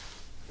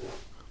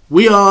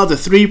We are the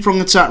Three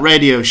Prong Attack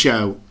radio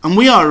show, and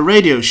we are a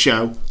radio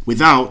show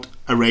without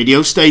a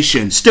radio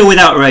station. Still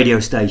without a radio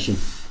station.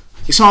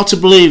 It's hard to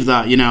believe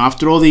that,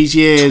 after all these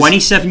years.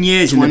 27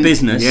 years in the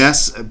business.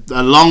 Yes,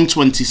 a long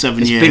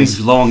 27 years. It's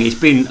been long. It's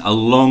been a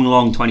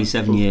long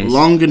 27 years.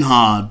 Long and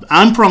hard.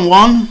 I'm Prong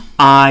 1.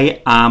 I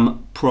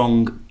am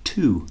Prong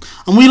 2.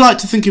 And we like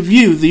to think of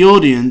you, the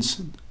audience,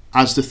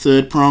 as the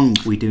third prong.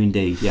 We do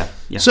indeed, yeah.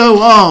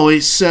 So,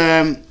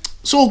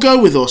 it's all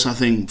go with us, I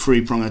think,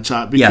 Three Prong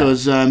Attack,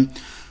 because I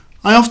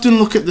often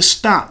look at the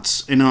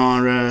stats in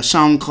our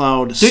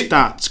SoundCloud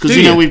stats, because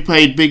we've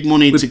paid big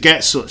money to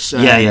get such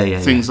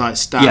things like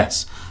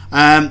stats.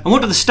 And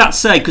what do the stats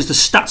say? Because the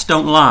stats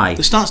don't lie.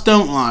 The stats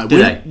don't lie. Do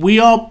they? We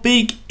are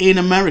big in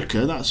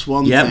America, that's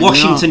one thing. Yeah,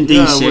 Washington,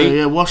 D.C.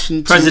 Yeah,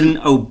 Washington. President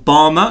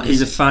Obama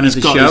is a fan of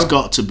the show. He's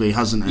got to be,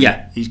 hasn't he?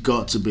 Yeah. He's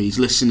got to be. He's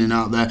listening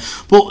out there.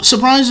 But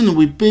surprisingly,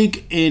 we're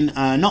big in,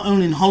 not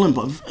only in Holland,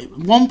 but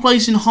one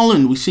place in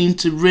Holland we seem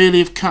to really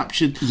have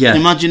captured the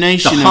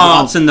imagination. The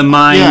hearts and the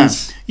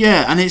minds.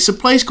 Yeah, and it's a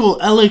place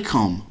called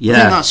Ellicom. Yeah. I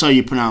think that's how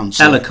you pronounce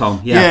it.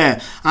 Ellicom, yeah.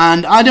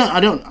 And I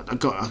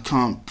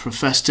can't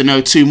profess to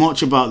know too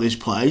much about this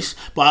place,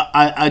 but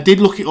I did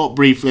look it up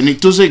briefly, and it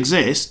does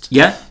exist.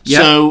 Yeah.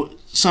 So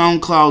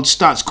SoundCloud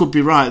stats could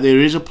be right. There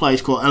is a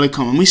place called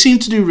Ellicom, and we seem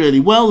to do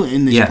really well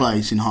in this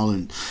place in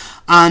Holland.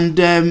 And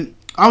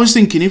I was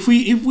thinking, if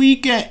we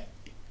get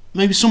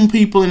maybe some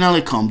people in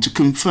Ellicom to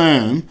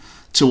confirm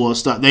to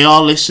us that they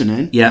are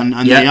listening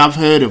and they have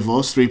heard of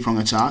us, Three Prong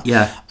Attack,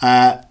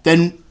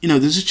 then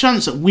there's a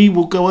chance that we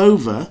will go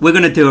over. We're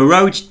going to do a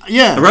road show.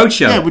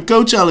 Yeah, we'd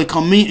go to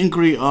Ellicom, meet and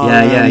greet our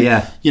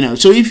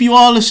so if you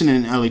are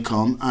listening,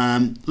 Ellicom,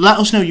 let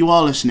us know you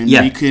are listening.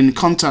 You can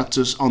contact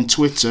us on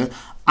Twitter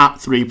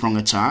at Three Prong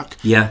Attack,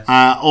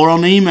 or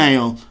on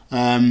email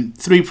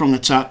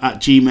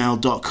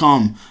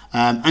threeprongattack@gmail.com.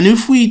 And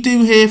if we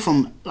do hear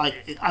from, I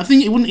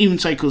think it wouldn't even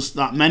take us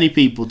that many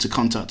people to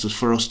contact us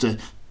for us to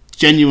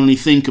genuinely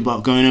think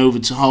about going over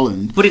to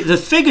Holland. But the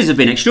figures have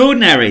been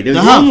extraordinary. There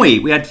was one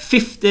week we had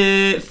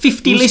 50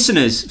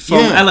 listeners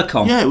from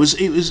Ellicom. Yeah, it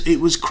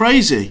was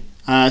crazy.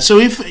 So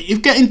if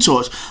get in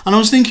touch, and I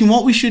was thinking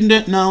what we should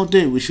now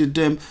do, we should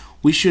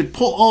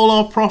put all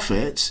our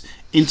profits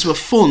into a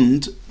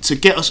fund to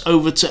get us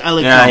over to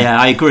Ellicom. Yeah,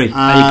 I agree.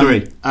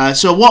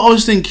 So what I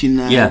was thinking,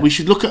 we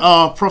should look at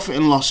our profit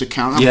and loss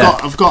account.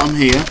 I've got them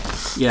here.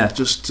 Yeah.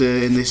 Just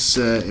in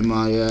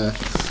my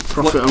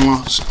profit and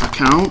loss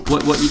account.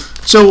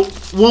 So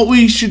what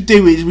we should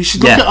do is we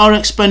should look at our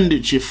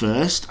expenditure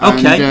first.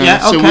 Okay.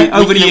 So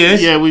over the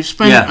years. Yeah, we've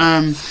spent.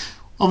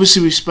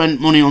 Obviously, we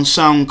spent money on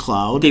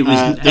SoundCloud. It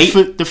was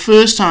the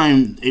first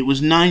time it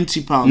was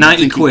 £90.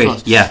 90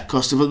 quid.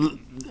 Cost of.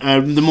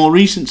 The more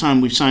recent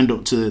time we've signed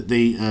up to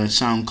the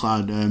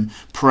SoundCloud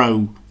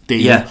Pro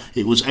deal,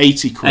 it was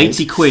 80 quid.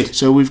 80 quid.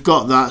 So we've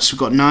got that. So we've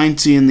got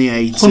 90 and the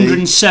 80.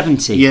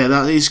 170. Yeah,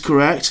 that is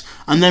correct.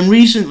 And then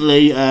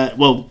recently,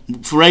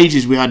 for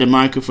ages we had a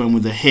microphone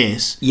with a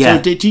hiss. Yeah.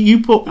 So did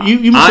you put?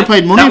 You must have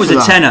paid money for that. That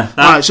was a tenner.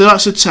 Right, so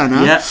that's a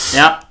tenner. Yeah.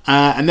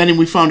 And then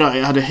we found out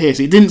it had a hiss.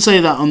 It didn't say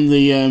that on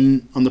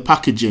the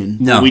packaging.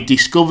 No. We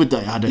discovered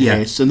that it had a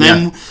hiss, and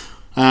then.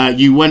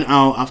 You went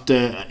out after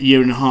a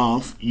year and a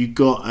half. You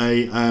got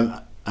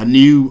a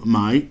new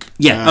mic.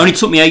 Yeah, only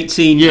took me a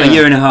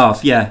year and a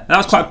half. Yeah, that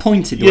was quite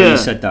pointed the way you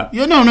said that.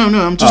 Yeah, no.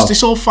 I'm just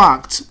it's all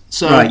fact.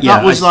 So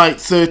that was like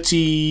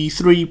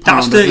 £33. That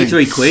was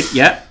 33 quid.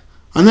 Yeah.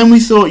 And then we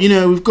thought,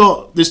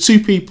 there's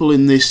two people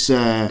in this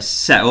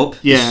setup.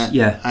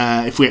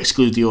 Yeah. If we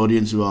exclude the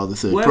audience who are the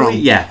third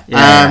prong.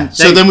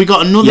 So then we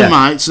got another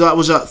mic, so that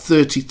was at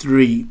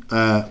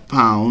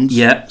 £33.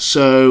 Yeah.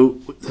 So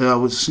that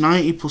was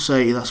 90 plus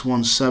 80, that's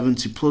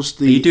 170 plus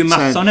the. Are you doing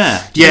maths on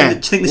air? Do you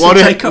think this will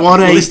take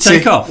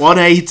off?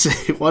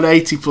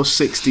 180 plus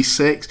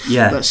 66.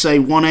 Yeah. Let's say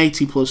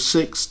 180 plus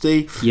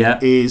 60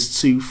 is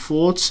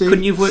 240.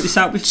 Couldn't you have worked this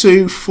out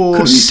before? 246.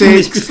 Couldn't you have done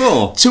this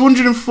before?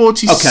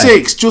 246.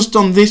 Okay. Just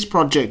on this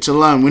project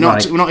alone. We're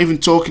not even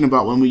talking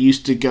about when we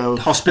used to go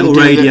hospital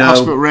radio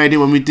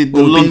when we did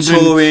the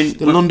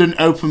London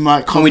open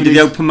mic comedy. When we did the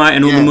open mic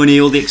and all the money,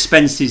 all the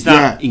expenses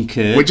that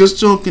incurred. We're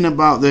just talking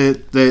about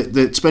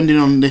the spending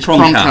on this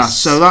promcast.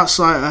 So that's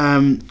like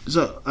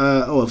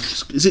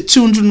is it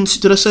 200?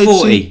 Did I say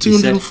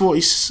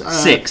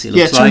 246? It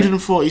looks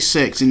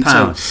 246 in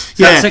total. So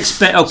that's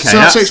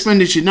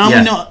expenditure.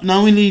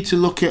 Now we need to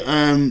look at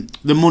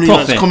the money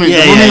that's coming.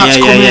 The money that's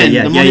coming.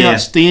 The money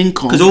that's the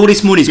income. Because all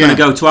this money is going to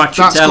go to our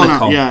trip to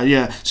Ellicom.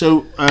 Yeah.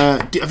 So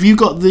have you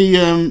got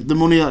the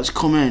money that's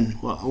come in?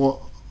 What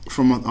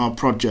from our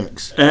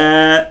projects?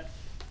 Have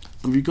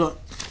you got?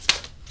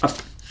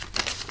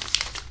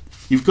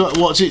 You've got.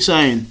 What's it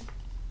saying?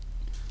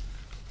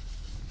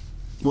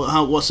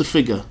 What's the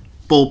figure?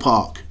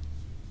 Ballpark.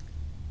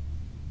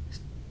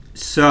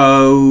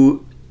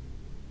 So,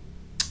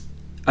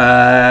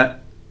 the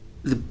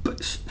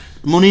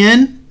money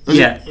in?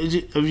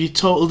 Have you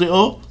totaled it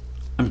up?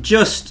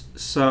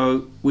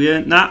 So we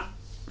earned that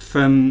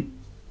from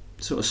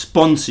sort of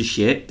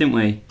sponsorship, didn't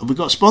we? Have we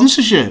got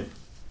sponsorship?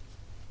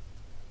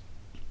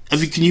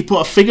 Can you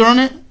put a figure on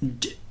it?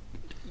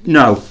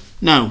 No.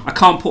 No. I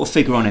can't put a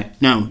figure on it.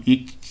 No.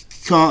 You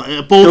can't.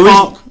 A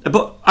ballpark?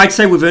 But I'd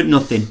say we've earned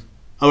nothing.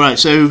 All right,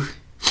 so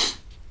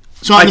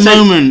at the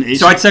moment...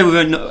 I'd say we've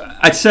earned...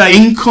 I'd say...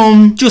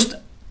 Income... Just...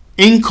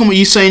 Income, are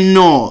you saying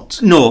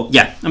naught? No,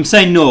 yeah. I'm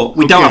saying no.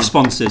 We don't have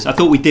sponsors. I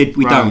thought we did.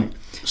 We don't.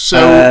 So,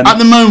 at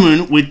the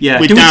moment,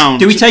 we're down.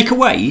 Do we take a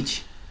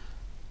wage?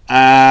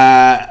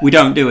 We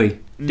don't, do we?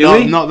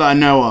 Not that I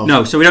know of.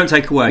 No, so we don't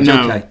take a wage.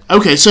 No. Okay.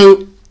 Okay,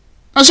 so...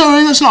 That's all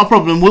right, that's not a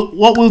problem.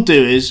 What we'll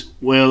do is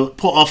we'll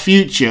put our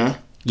future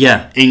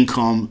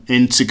income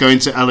into going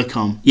to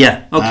Elecom.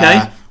 Yeah,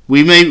 okay.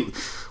 We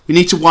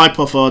need to wipe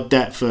off our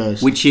debt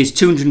first. Which is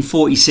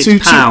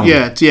 £246.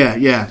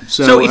 Yeah.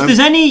 So if there's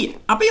any...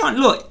 I'll be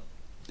honest, look,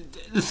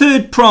 the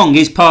third prong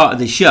is part of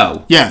the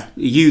show. Yeah.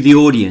 You, the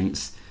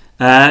audience.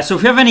 So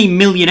if you have any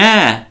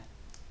millionaire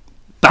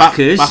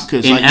backers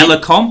in like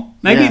Elecom...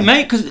 Maybe,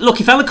 because look,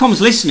 if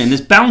Elecom's listening,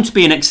 there's bound to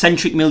be an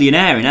eccentric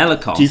millionaire in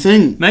Elecom. Do you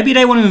think? Maybe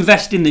they want to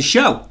invest in the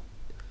show.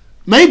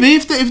 Maybe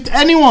if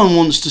anyone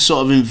wants to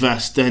sort of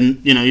invest,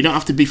 then you don't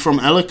have to be from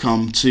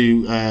Elecom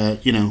to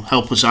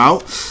help us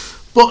out.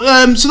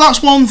 But so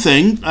that's one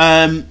thing.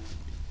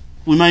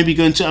 We may be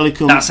going to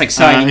Elecom. That's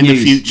exciting in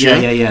news. The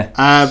future. Yeah.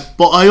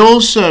 But I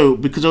also,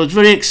 because I was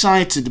very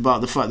excited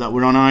about the fact that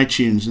we're on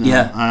iTunes now.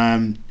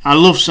 Yeah. I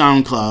love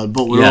SoundCloud,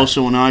 but we're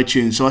also on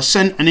iTunes. So I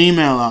sent an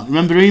email out.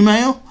 Remember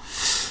email?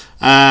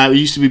 It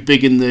used to be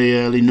big in the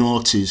early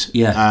noughties.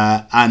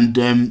 Yeah. And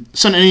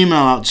sent an email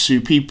out to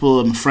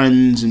people and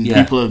friends and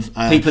people have...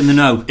 people in the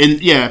know.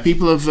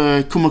 People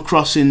have come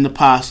across in the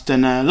past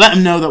and let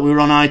them know that we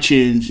were on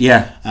iTunes.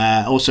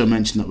 Yeah. Also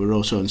mentioned that we're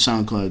also on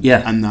SoundCloud.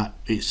 Yeah. And that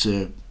it's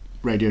a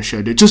radio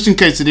show, just in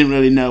case they didn't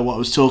really know what I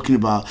was talking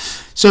about.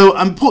 So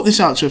I put this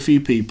out to a few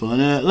people, and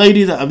a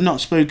lady that I've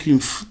not spoken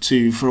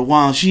to for a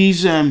while.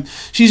 She's in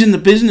the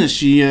business.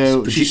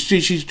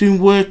 She's doing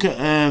work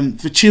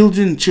at, for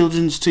children's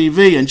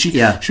TV, and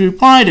she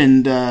replied,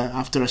 and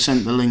after I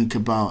sent the link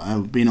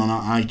about being on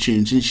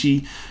iTunes, and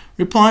she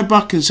replied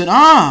back and said,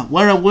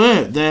 where I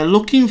work, they're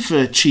looking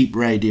for cheap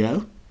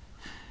radio.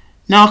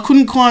 Now I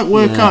couldn't quite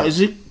work out.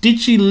 Did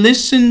she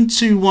listen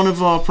to one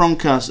of our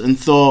promcasts and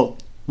thought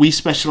we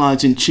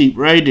specialise in cheap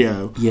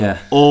radio? Yeah.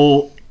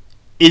 Or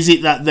is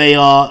it that they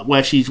are,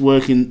 where she's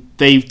working,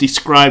 they've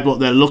described what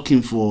they're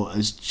looking for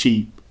as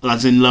cheap,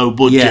 as in low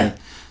budget? Yeah.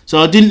 So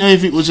I didn't know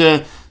if it was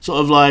a sort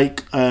of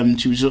like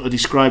she was sort of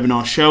describing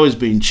our show as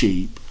being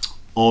cheap,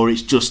 or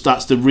it's just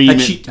that's the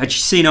remit. Had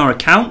she seen our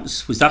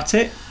accounts? Was that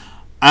it?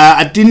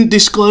 I didn't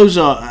disclose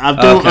our.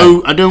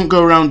 I don't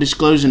go around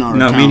disclosing our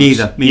accounts. No, me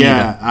neither.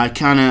 Yeah, I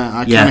kind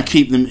of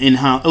keep them in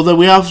house. Although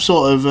we have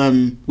sort of.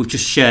 We've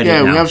just shared it.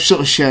 Yeah, now. we have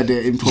sort of shared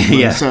it in public.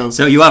 Yeah.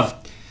 So you have.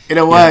 In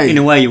a way. Yeah, in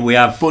a way, we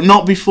have. But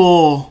not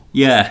before.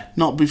 Yeah.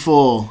 Not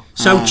before.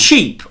 So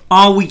cheap?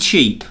 Are we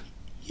cheap?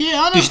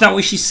 Yeah, I don't. Is that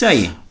what she's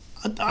saying?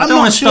 I don't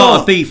want to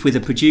start a beef with a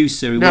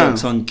producer who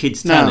works on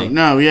kids' telly.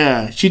 No,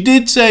 yeah. She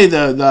did say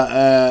though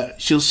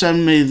that she'll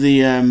send me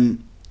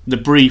the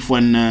brief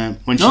when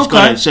she's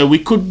got it. So we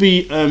could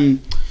be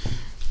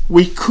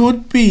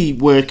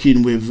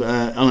working with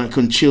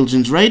on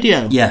children's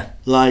radio. Yeah.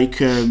 Like,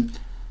 do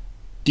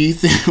you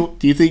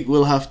think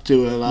we'll have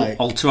to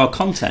alter our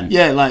content?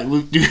 Yeah, like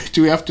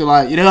do we have to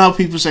how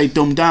people say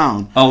dumb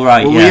down? Oh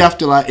right. Will we have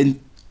to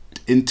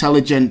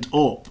intelligent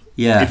up?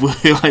 Yeah. If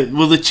we're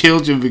will the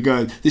children be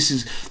going? This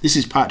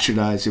is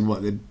patronising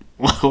what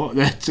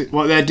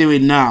they're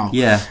doing now.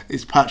 Yeah,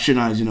 it's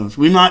patronising us.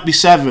 We might be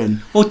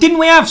 7. Well, didn't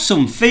we have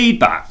some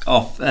feedback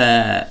off?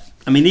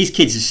 These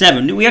kids are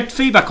 7. We had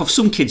feedback off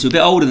some kids who were a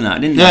bit older than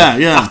that, didn't we?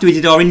 Yeah. After we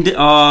did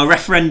our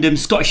referendum,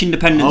 Scottish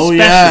Independence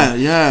special.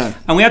 Yeah.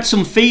 And we had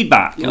some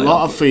feedback. A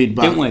lot of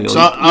feedback, didn't we? So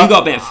you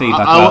got a bit of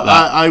feedback about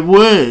that. I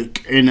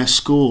work in a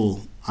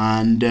school.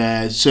 And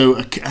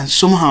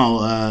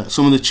somehow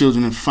some of the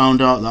children have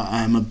found out that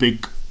I'm a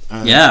big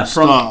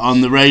star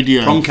on the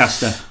radio.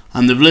 Promcaster.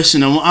 And they've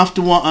listened. And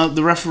after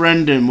the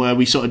referendum, where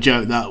we sort of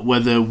joked that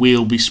whether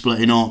we'll be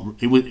splitting up,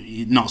 it was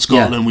not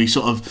Scotland. We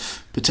sort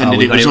of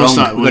pretended it was us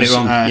that was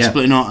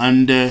splitting up.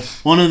 And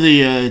one of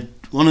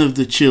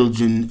the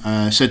children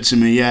said to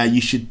me, "Yeah,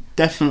 you should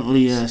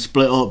definitely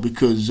split up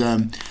because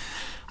I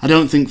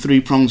don't think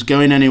Three Prongs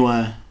going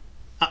anywhere."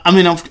 I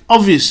mean,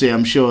 obviously,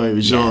 I'm sure it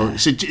was all.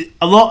 So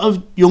a lot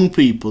of young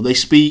people, they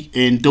speak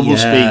in double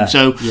speak.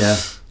 So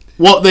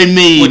what they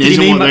mean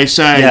isn't what they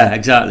say. Yeah,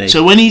 exactly.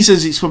 So when he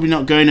says it's probably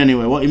not going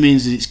anywhere, what he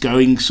means is it's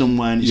going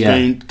somewhere and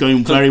it's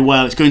going very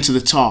well. It's going to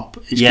the top.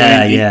 So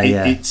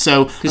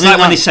it's like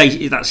when they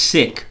say that's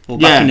sick. Or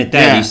back in the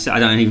day, I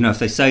don't even know if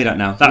they say that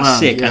now. That's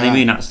sick, and they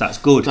mean that's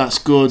good. That's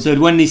good. So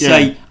when they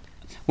say,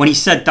 when he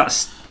said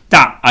that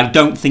I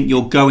don't think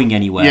you're going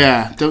anywhere.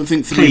 Yeah, don't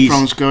think Three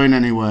Prongs going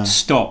anywhere.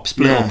 Stop,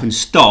 split up and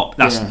stop.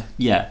 That's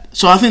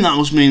So I think that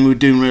must mean we're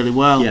doing really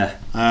well. Yeah.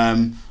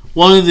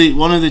 One of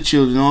the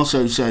children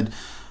also said,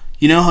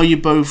 "You know how you're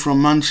both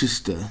from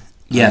Manchester?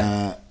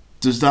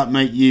 Does that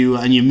make you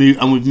and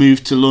we've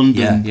moved to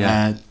London?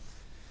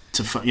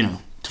 To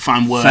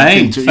find work.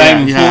 Fame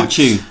and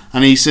fortune.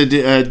 And he said,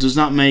 does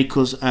that make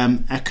us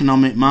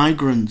economic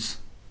migrants?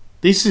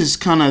 This is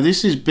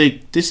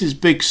big. This is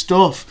big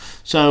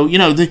stuff. So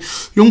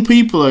the young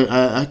people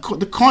are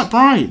they're quite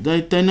bright.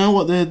 They know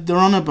what they're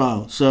on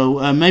about.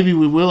 So maybe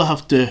we will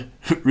have to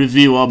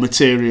review our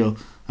material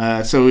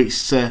so it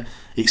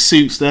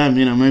suits them.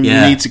 Maybe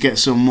we need to get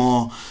some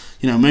more.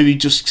 Maybe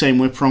just saying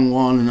we're prong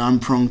 1 and I'm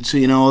prong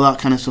 2. All that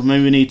kind of stuff.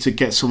 Maybe we need to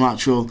get some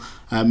actual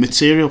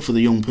material for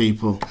the young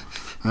people.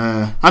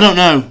 I don't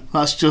know.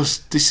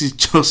 This is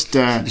just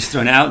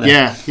throwing it out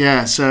there.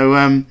 Yeah. So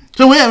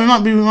we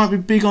might be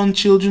big on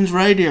children's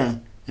radio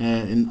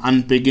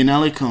and big in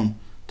Elecom.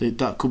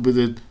 That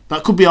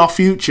could be our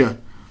future.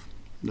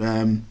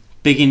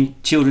 Big in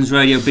children's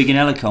radio, big in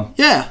Elecom.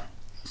 Yeah.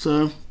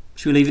 So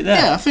should we leave it there?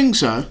 Yeah, I think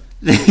so.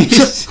 I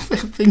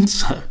think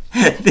so.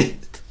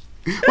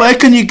 Where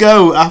can you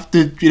go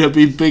after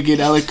being big in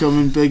Elecom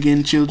and big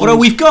in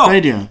children's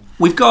radio?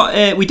 We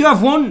do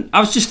have one. I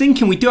was just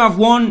thinking, we do have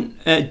one.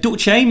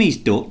 Dutch Amy's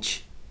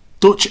Dutch.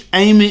 Dutch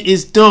Amy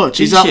is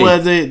Dutch. Is that where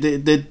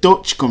the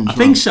Dutch comes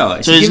from? I think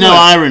so. So there's no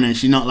irony.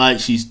 She's not like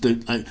she's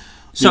the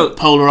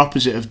polar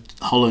opposite of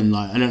Holland.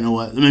 Like I don't know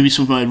what. Maybe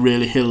something like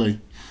really hilly.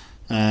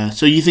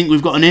 So you think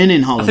we've got an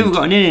in Holland? I think we've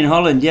got an in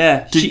Holland.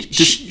 Yeah.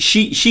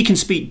 She can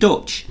speak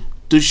Dutch.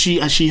 Does she?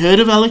 Has she heard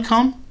of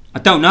Elecom? I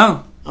don't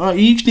know. All right,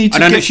 you need to. I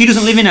don't know. She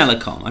doesn't live in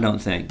Elecom, I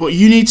don't think. But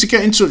you need to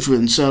get in touch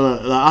with her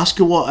and ask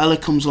her what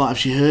Elecom's like. Have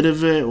she heard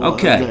of it?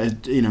 Okay.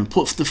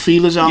 Put the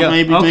feelers out.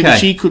 Maybe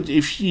she could,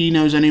 if she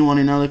knows anyone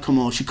in Elecom,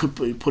 or she could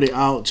put it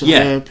out to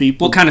her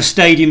people. What kind of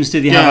stadiums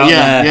do they have out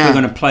there if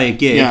we're going to play a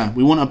gig? Yeah,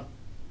 we want a.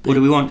 What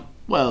do we want?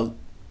 Well,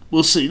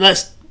 we'll see.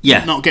 Let's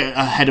not get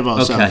ahead of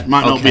ourselves. Okay. It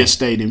might not be a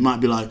stadium. It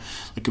might be like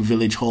a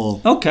village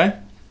hall. Okay.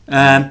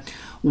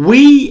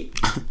 We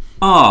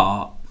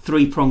are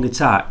Three Prong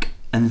Attack,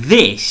 and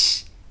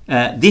this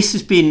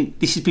has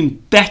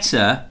been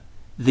better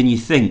than you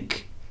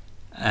think.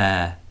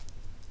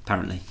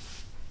 Apparently,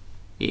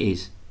 it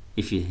is.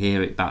 If you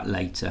hear it back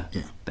later,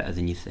 better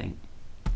than you think.